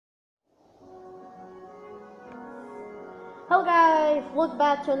guys, welcome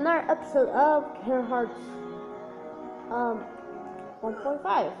back to another episode of Kingdom Hearts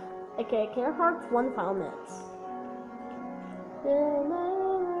 1.5, aka Kingdom Hearts 1 Final Mix.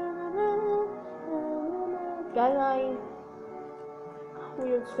 Guys,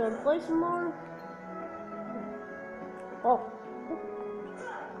 we're just gonna play some more. Oh,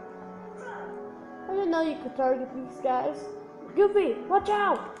 I didn't know you could target these guys. Goofy, watch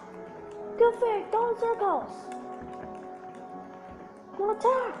out! Goofy, go in circles! Well,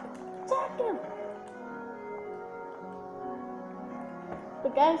 attack! Attack him!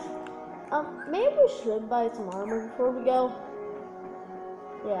 But guys, maybe we should buy some armor before we go.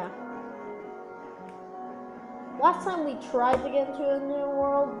 Yeah. Last time we tried to get into a new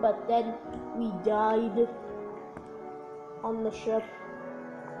world, but then we died on the ship.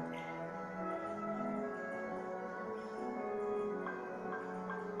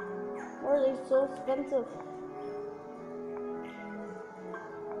 Why are they so expensive?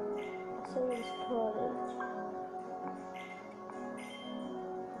 Service cottage.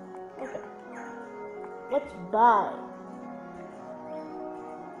 Okay. Let's buy.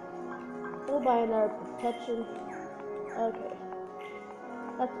 We'll buy another protection. Okay.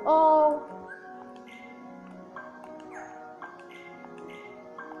 That's all.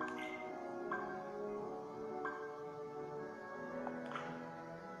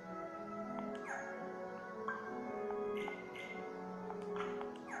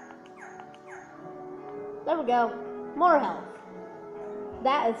 There we go. More health.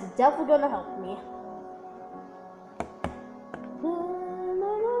 That is definitely going to help me.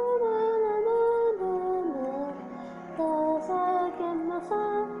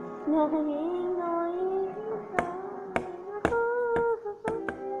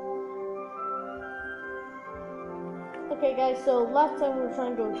 Okay guys, so last time we were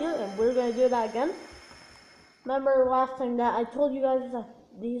trying to go here and we're going to do that again. Remember last time that I told you guys that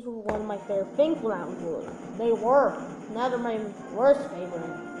these were one of my favorite things when I was little. They were. Now they're my worst favorite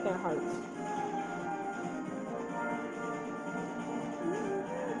Kingdom Hearts.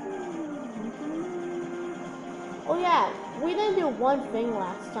 Oh yeah, we didn't do one thing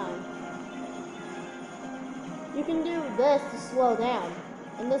last time. You can do this to slow down,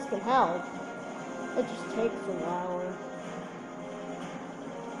 and this can help. It just takes a while.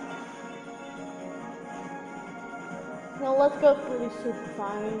 Now let's go for the super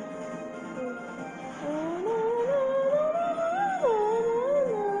fine.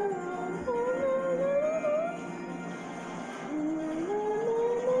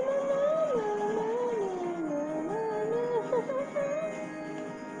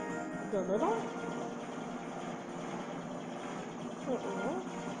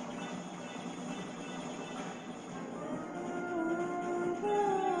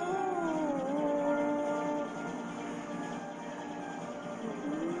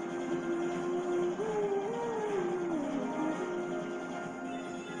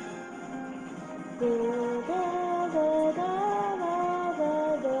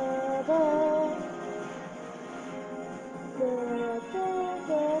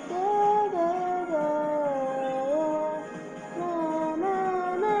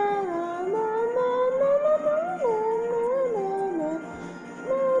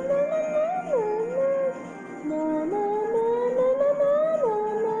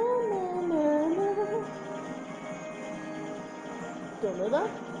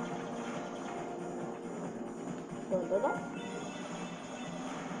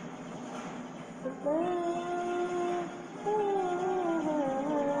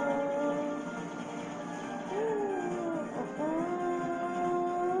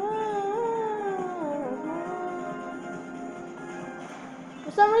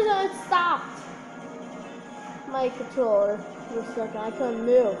 For some reason it stopped my controller for a second. I couldn't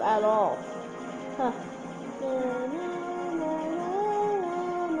move at all. Huh.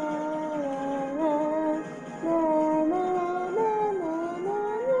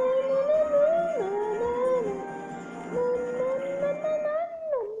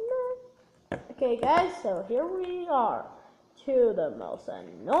 Okay guys, so here we are to the most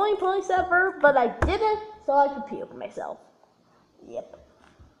annoying place ever, but I did it so I could puke myself. Yep.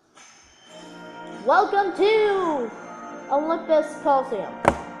 Welcome to Olympus Coliseum.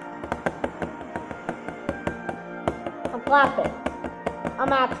 I'm clapping.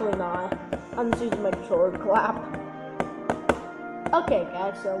 I'm actually not. I'm just using my controller to clap. Okay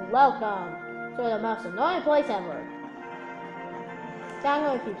guys, so welcome to the most annoying place ever. So I'm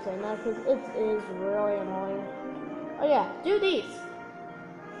gonna keep saying that because it is really annoying. Oh yeah, do these.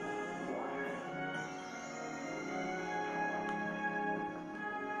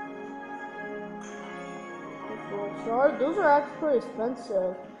 Gold shard. Those are actually pretty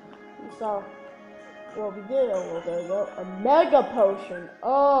expensive. So, what we did, well, there we go. A mega potion.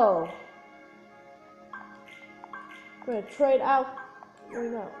 Oh. We're gonna trade out.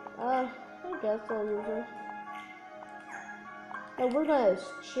 Wait, no. I guess I'll use it. And we're gonna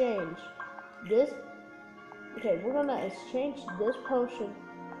exchange this. Okay, we're gonna exchange this potion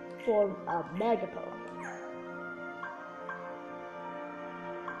for a mega potion.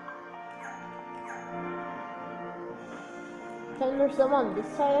 Then there's some on this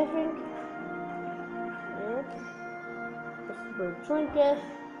side, I think. Yep. Just a trinket.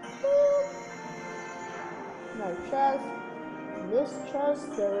 Another chest. In this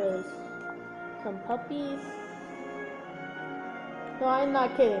chest, there is some puppies. No, I'm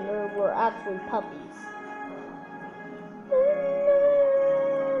not kidding. There were actually puppies.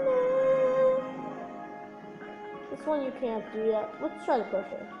 This one you can't do yet. Let's try to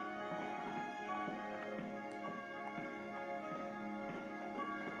push it.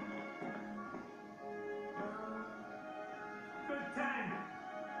 Good timing.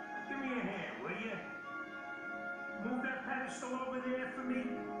 Give me a hand, will you? Move that pedestal over there for me.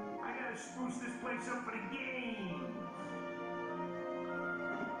 I gotta spruce this place up for the game.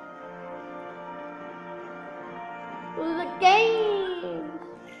 For the games!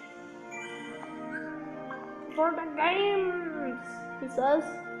 For the games! He says.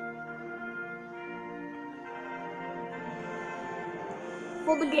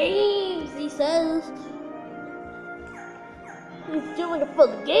 For the games, he says. He's doing it for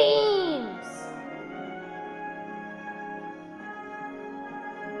the games!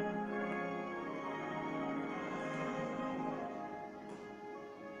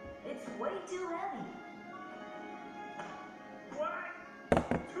 It's way too heavy. What?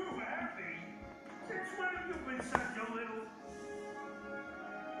 Too happy? Since when have you been such a little...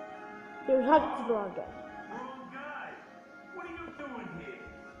 Here's how to the wrong guy. Wrong guy. What are you doing here?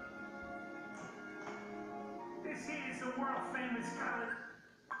 This here is the world famous college...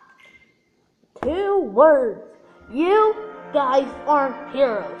 2 words. You guys aren't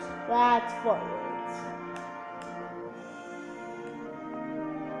heroes. That's 4 words.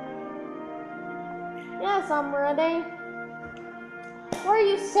 Yes, I'm ready. What are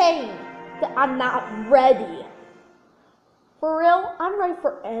you saying? That I'm not ready. For real? I'm ready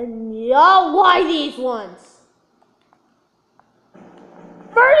for any. Oh, why these ones?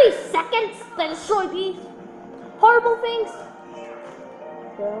 30 seconds to destroy these horrible things?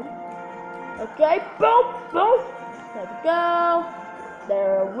 Boom. Okay, boom, boom. There we go.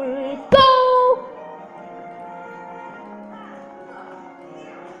 There we go.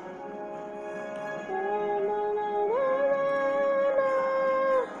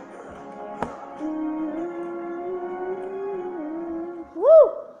 Woo!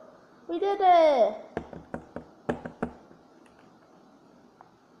 We did it.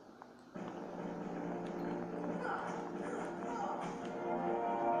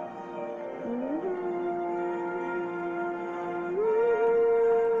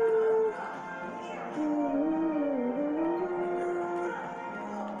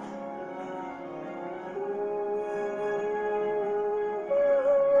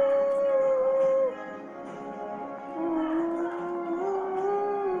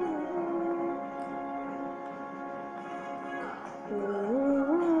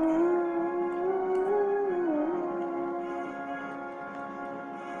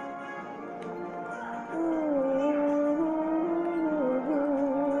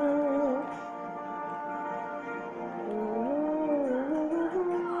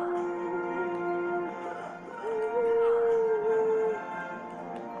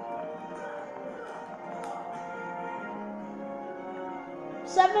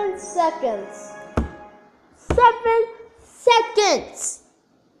 Seven seconds. 7 seconds.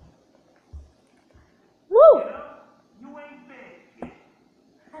 Woo! You ain't big.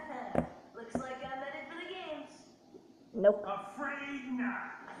 Looks like I'm headed for the games. Nope. Afraid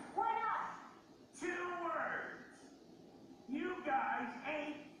not. Why not? 2 words. You guys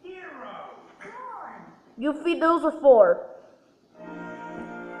ain't heroes. Come on. You feed those are 4.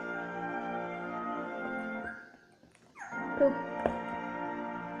 Poop.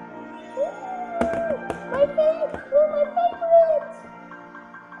 My favorite! You're my favorite!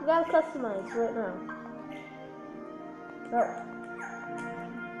 You gotta customize right now. Oh.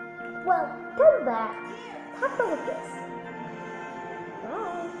 Well, come back. Have fun with this. Oh.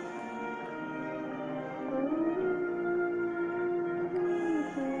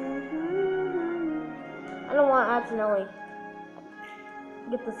 I don't want to accidentally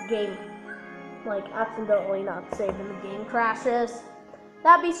get this game, like, accidentally not saved and the game crashes.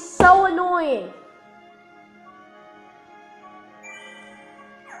 That'd be so annoying.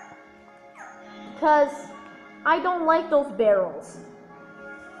 because I don't like those barrels.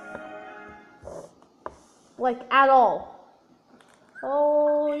 Like, at all.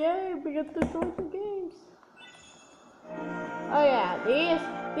 Oh, yay, we get to join some games. Oh yeah, these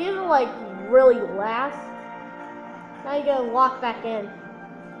are like really last. Now you gotta walk back in.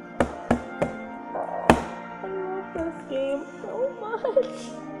 I love this game so much.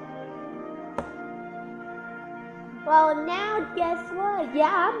 Well, now guess what?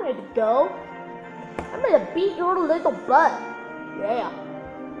 Yeah, I'm ready to go. I'm ready to beat your little butt. Yeah.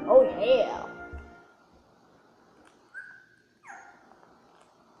 Oh yeah.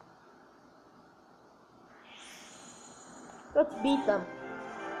 Let's beat them.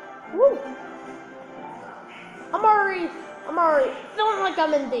 Woo! I'm already feeling like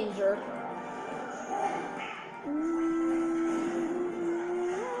I'm in danger.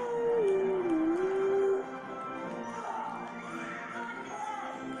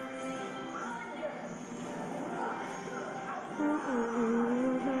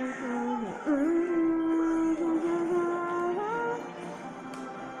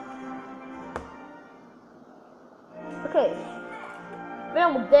 Okay,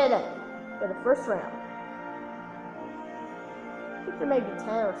 man, we did it for the first round. I think there may be 10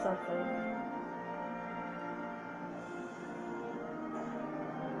 or something.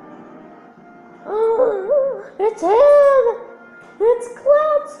 Oh, it's him! It's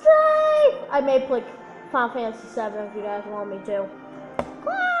Cloud Strife! I may play Final Fantasy 7 if you guys want me to.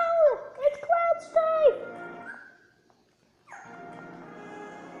 Cloud! It's Cloud Strife!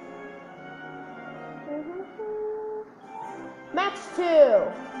 Match 2.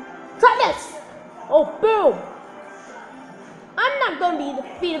 Try this! Oh, boom! I'm not gonna be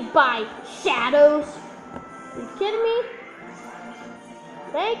defeated by shadows. Are you kidding me?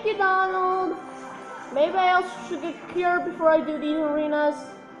 Thank you, Donald. Maybe I also should get cured before I do these arenas.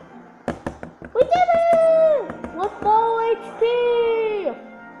 We did it! With full HP!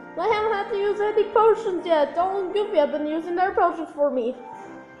 I haven't had to use any potions yet. Donald and Goofy have been using their potions for me.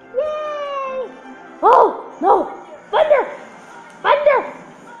 Yay! Oh, no! Thunder! Thunder!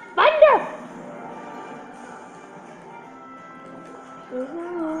 Thunder!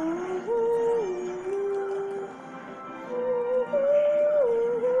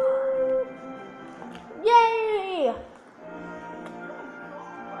 Yay!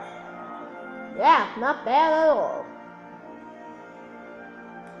 Yeah, not bad at all.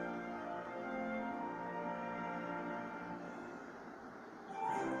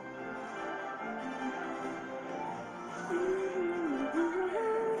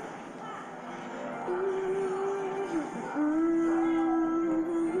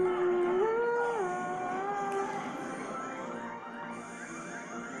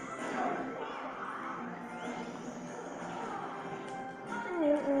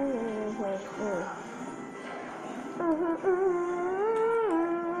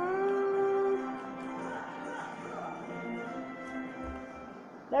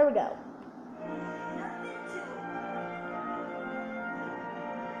 There we go.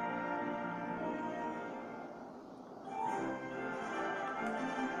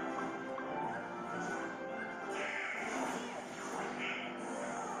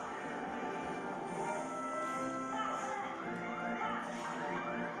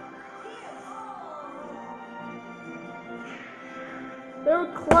 They're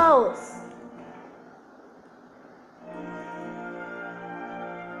close.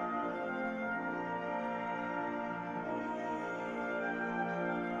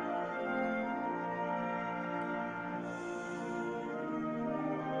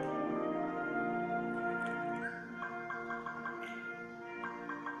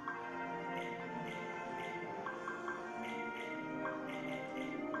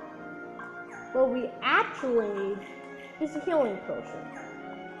 What we actually need is a healing potion.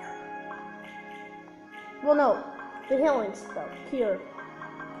 Well, no, the healing spell here.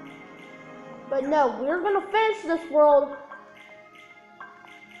 But no, we're gonna finish this world.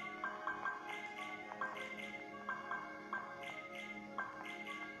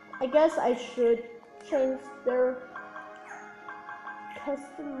 I guess I should change their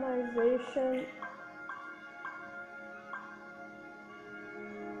customization.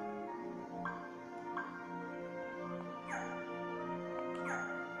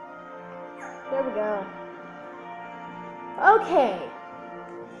 There we go. Okay.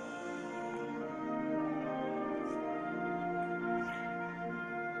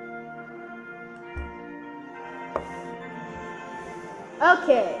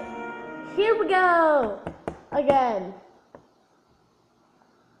 Okay. Here we go. Again.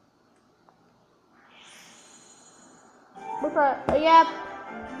 Yep.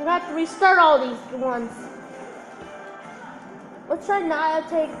 We have to restart all these ones. Let's try not to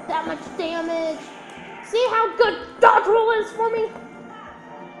take that much damage. See how good dodge roll is for me?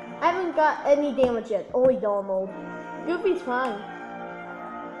 I haven't got any damage yet, only Donald. Goofy's fine.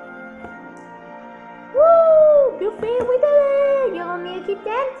 Woo! Goofy, we did it! You want me to keep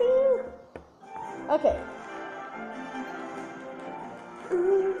dancing? Okay.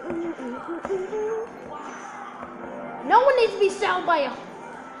 No one needs to be shelled by a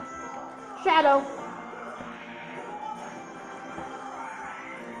shadow.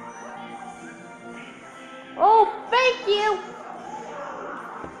 Oh, thank you!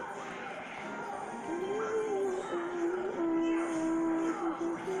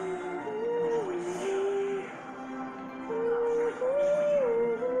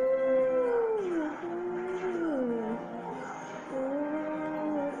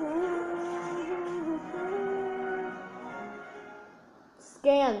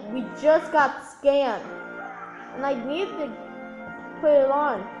 Scan. We just got scanned. And I need to put it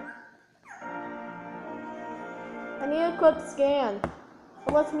on. I need to equip scan.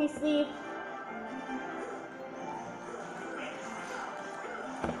 It lets me see.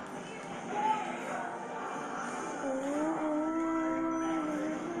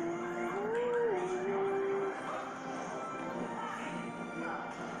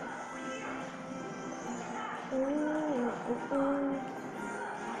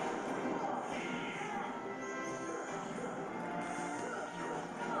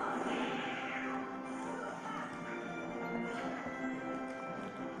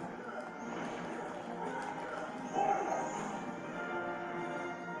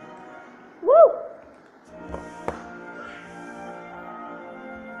 Woo!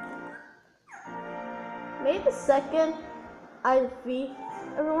 Maybe the second I defeat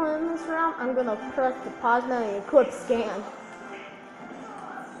everyone in this round, I'm gonna press the pause button and equip scan.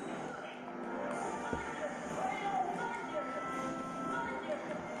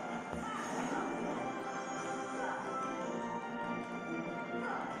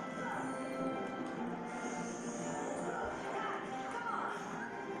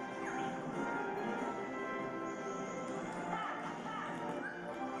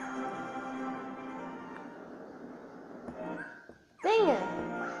 Dang it!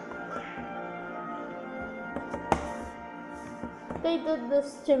 They did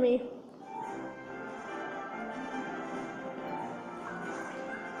this to me.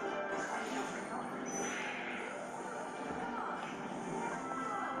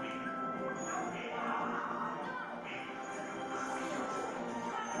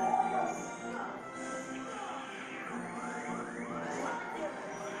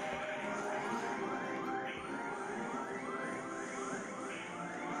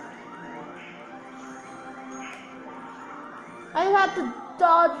 I had to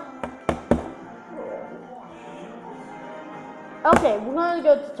dodge. Okay, we're gonna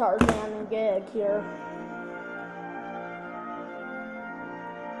go to Tarzan and get a cure.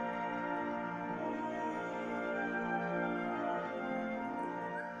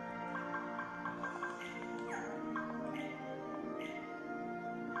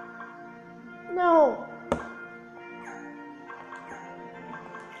 No.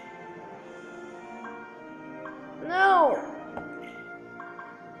 No.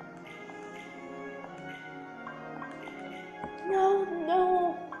 No,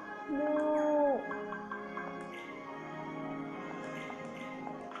 no, no.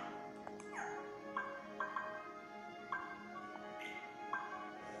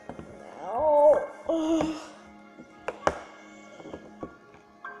 No. Ugh.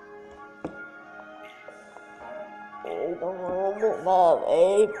 We don't have a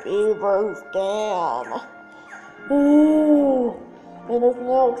fever scan. Ooh. And there's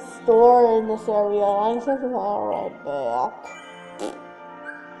no store in this area. I'm just right back.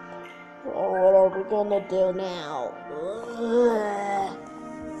 Well, what are we gonna do now? Ugh.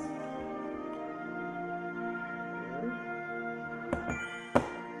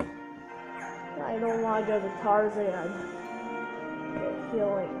 I don't want to go to Tarzan. Get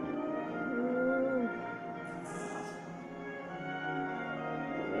healing.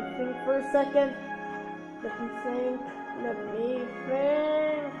 Let me think for a second. Let me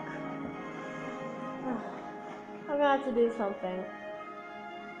think. I'm gonna have to do something.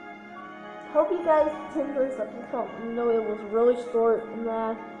 Hope you guys enjoyed this episode. I know it was really short and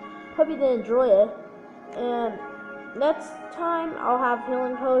that. Hope you did enjoy it. And next time I'll have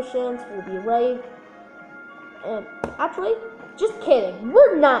healing potions. We'll be ready. And actually, just kidding.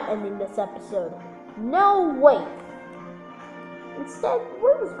 We're not ending this episode. No way. Instead,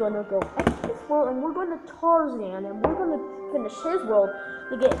 we're just gonna go exit this world and we're going to Tarzan and we're gonna finish his world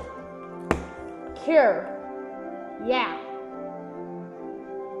to get Cure. Yeah.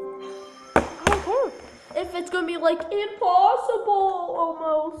 I don't care if it's gonna be like impossible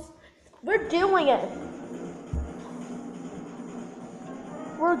almost. We're doing it.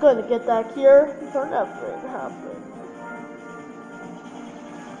 We're gonna get that cure for nothing happens.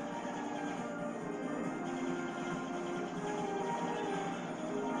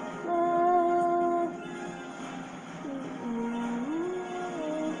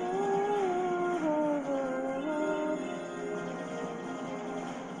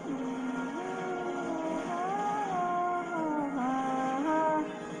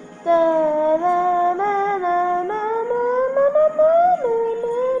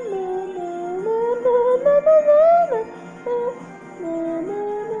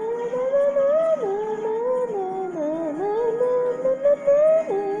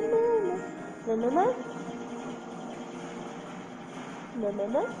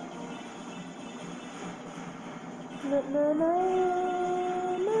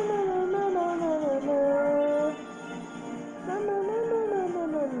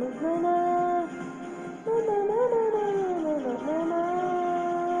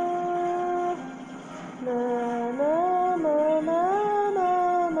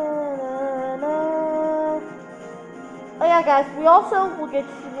 Oh yeah, guys, we also will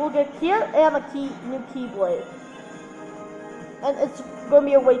get here and a new keyblade, and it's gonna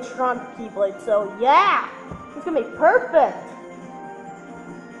be a way stronger keyblade. So yeah, it's gonna be perfect.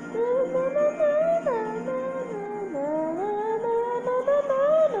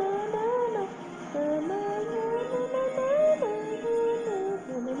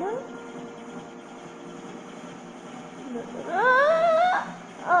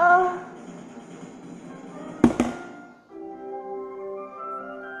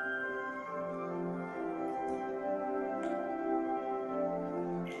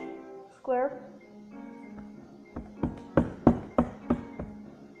 Square.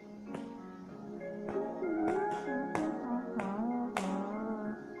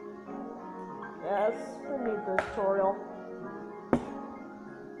 Yes, we need this tutorial.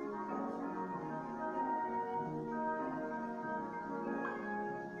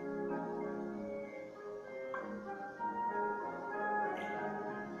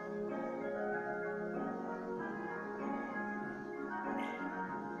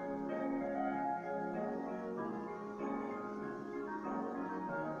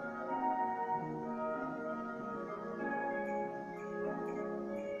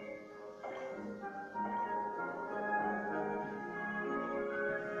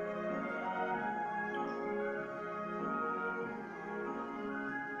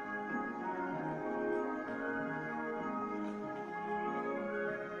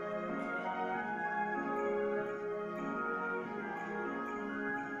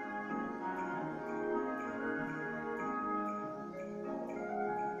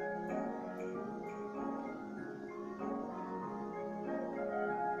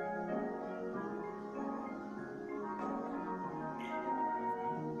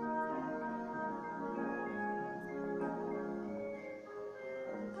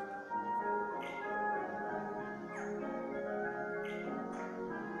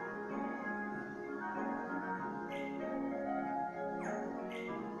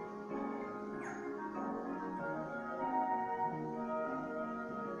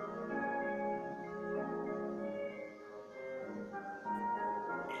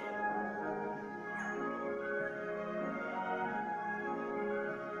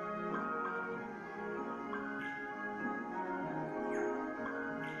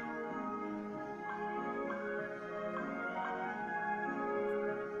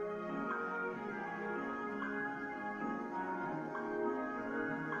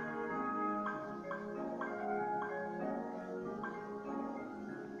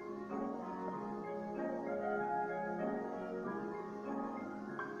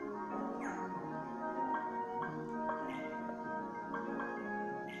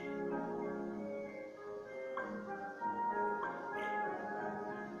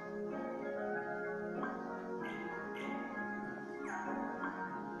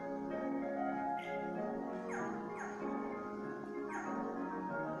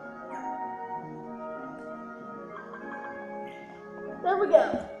 There we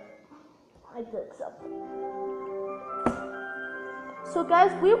go. I did something. So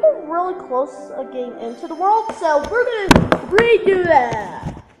guys, we were really close getting into the world, so we're gonna redo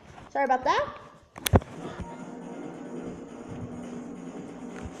that. Sorry about that.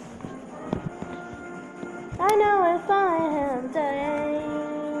 I know if I am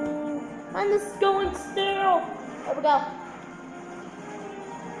dang. I'm just going still. There we go.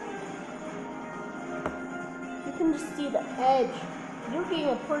 You can just see the edge. You're getting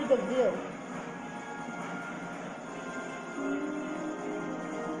a pretty good view.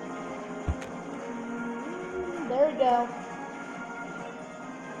 There we go.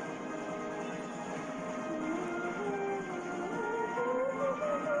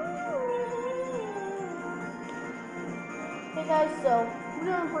 Hey guys, so we're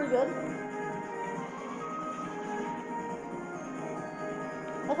doing pretty good.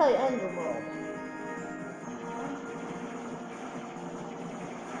 That's how you end the world.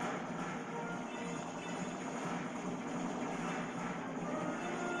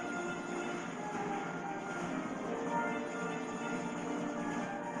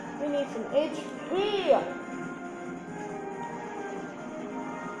 We need some HP.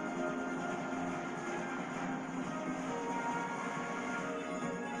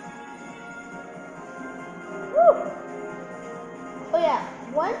 Oh yeah,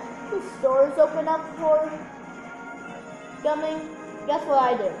 when the stores open up for gumming, guess what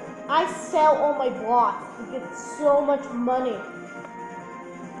I do? I sell all my blocks to get so much money.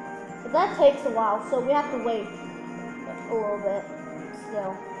 But that takes a while, so we have to wait a little bit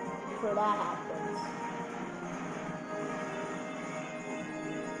still before that happens.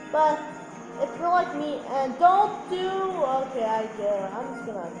 But if you're like me and don't do, okay, I get it. I'm just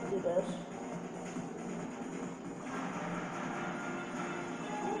gonna do this.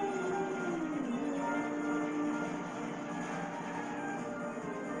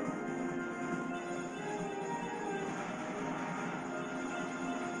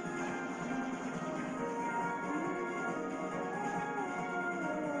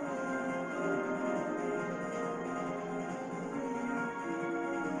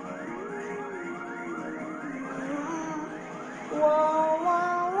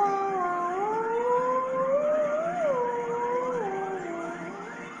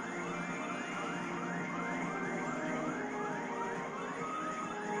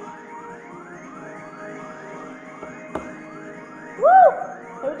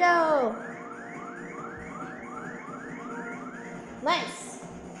 Here we go. Nice.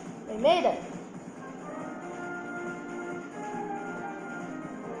 We made it.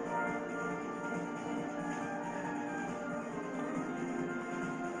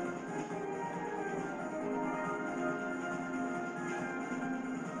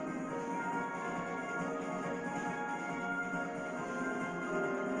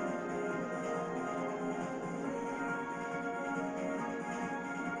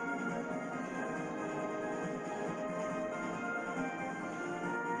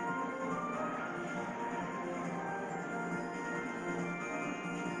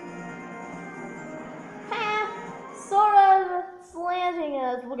 Sora slanting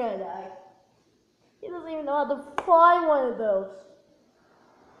us. We're gonna die. He doesn't even know how to fly one of those.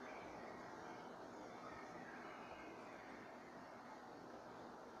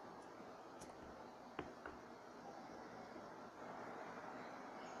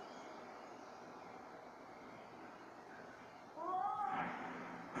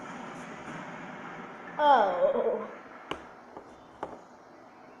 Oh.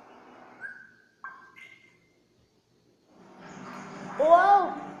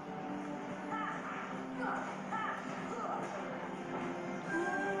 Whoa.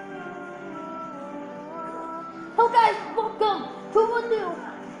 Hello guys, welcome to a new.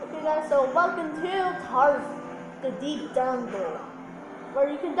 Okay guys, so welcome to Tars, the Deep Jungle, where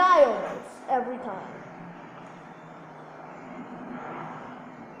you can die almost every time.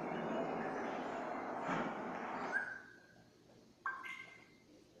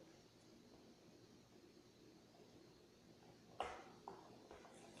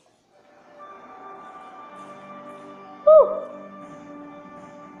 Woo!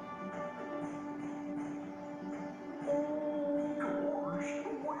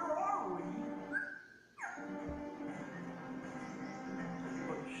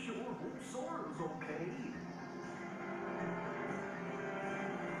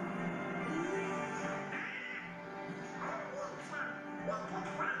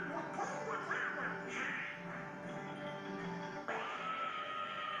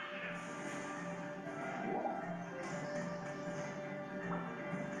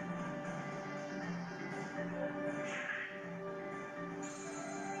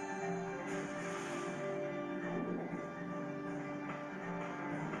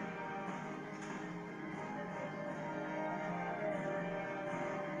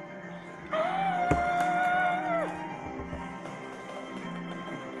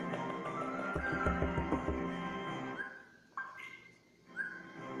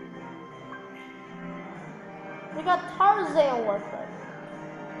 We got Tarzan with us.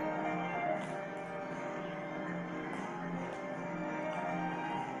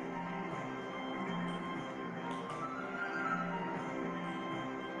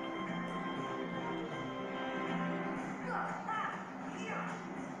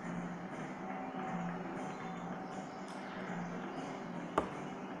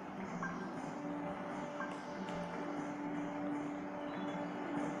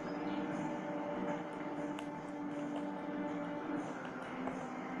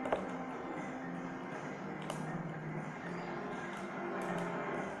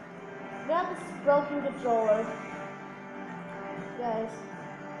 We have this broken controller. Guys,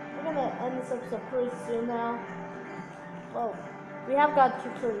 we're gonna end this episode pretty soon now. Well, we have got to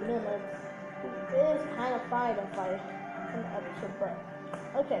 30 minutes. It is kind of fine if I end the episode, but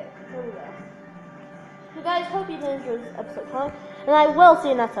okay, here we go. So guys, hope you did enjoy this episode, and I will see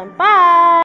you next time. Bye!